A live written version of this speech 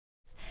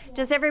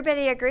Does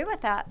everybody agree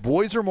with that?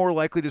 Boys are more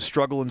likely to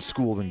struggle in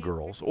school than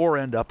girls or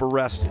end up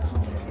arrested.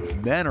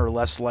 Men are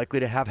less likely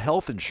to have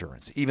health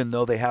insurance, even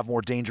though they have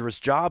more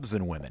dangerous jobs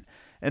than women.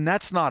 And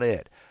that's not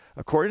it.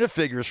 According to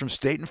figures from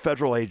state and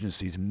federal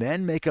agencies,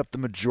 men make up the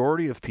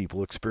majority of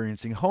people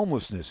experiencing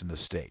homelessness in the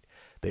state.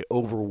 They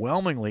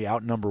overwhelmingly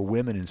outnumber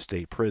women in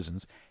state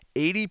prisons.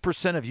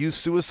 80% of youth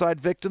suicide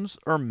victims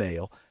are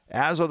male,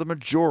 as are the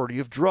majority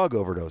of drug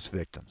overdose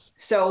victims.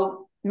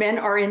 So men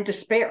are in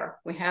despair.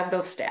 We have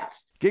those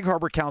stats. Gig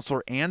Harbor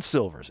Councilor Ann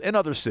Silvers and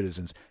other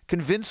citizens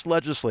convinced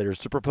legislators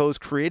to propose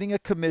creating a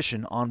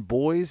commission on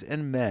boys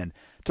and men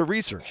to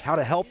research how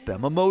to help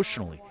them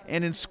emotionally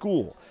and in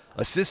school,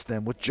 assist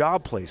them with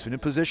job placement in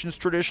positions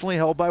traditionally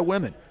held by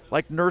women,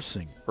 like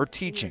nursing or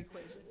teaching.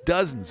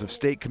 Dozens of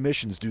state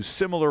commissions do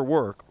similar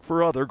work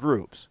for other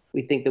groups.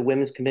 We think the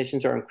women's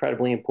commissions are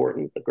incredibly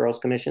important, the girls'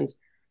 commissions,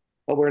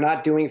 but we're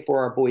not doing it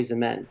for our boys and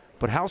men.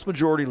 But House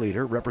Majority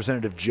Leader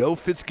Representative Joe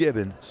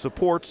Fitzgibbon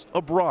supports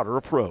a broader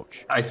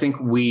approach. I think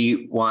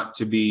we want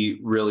to be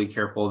really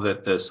careful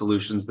that the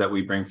solutions that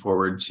we bring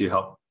forward to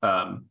help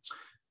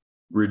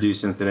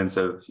reduce incidents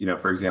of,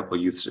 for example,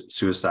 youth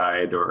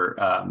suicide or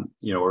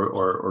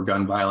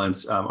gun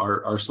violence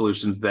are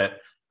solutions that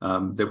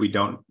we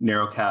don't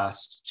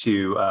narrowcast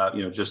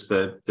to, just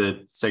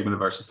the segment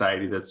of our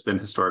society that's been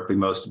historically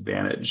most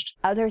advantaged.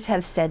 Others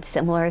have said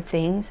similar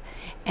things,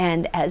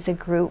 and as a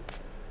group,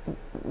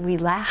 we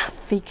laugh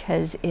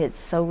because it's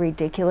so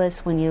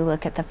ridiculous when you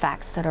look at the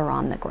facts that are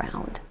on the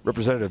ground.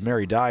 Representative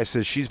Mary Dye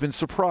says she's been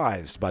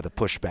surprised by the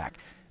pushback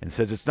and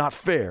says it's not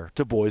fair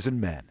to boys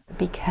and men.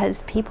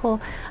 Because people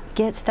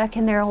get stuck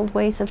in their old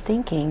ways of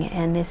thinking,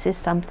 and this is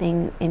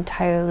something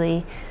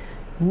entirely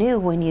new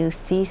when you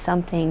see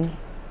something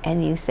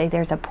and you say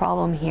there's a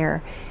problem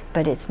here,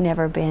 but it's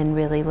never been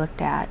really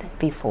looked at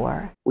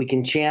before. We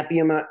can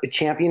champion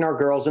our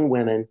girls and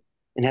women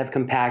and have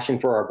compassion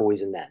for our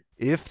boys and men.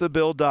 If the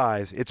bill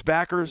dies, its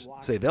backers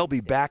say they'll be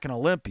back in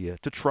Olympia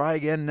to try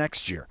again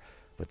next year,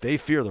 but they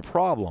fear the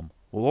problem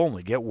will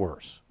only get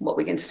worse. What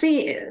we can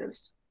see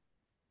is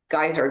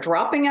guys are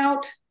dropping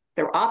out,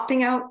 they're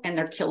opting out, and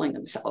they're killing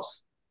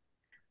themselves.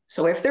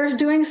 So if they're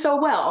doing so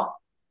well,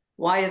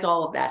 why is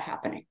all of that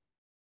happening?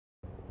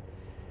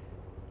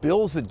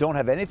 Bills that don't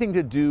have anything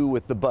to do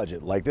with the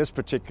budget, like this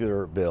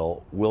particular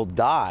bill, will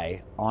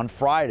die on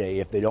Friday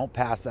if they don't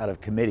pass out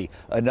of committee.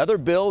 Another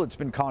bill that's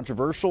been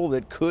controversial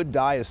that could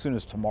die as soon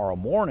as tomorrow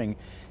morning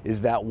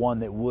is that one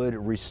that would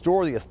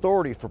restore the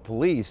authority for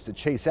police to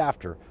chase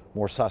after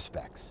more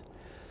suspects.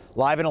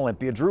 Live in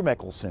Olympia, Drew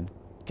Mickelson,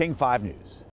 King 5 News.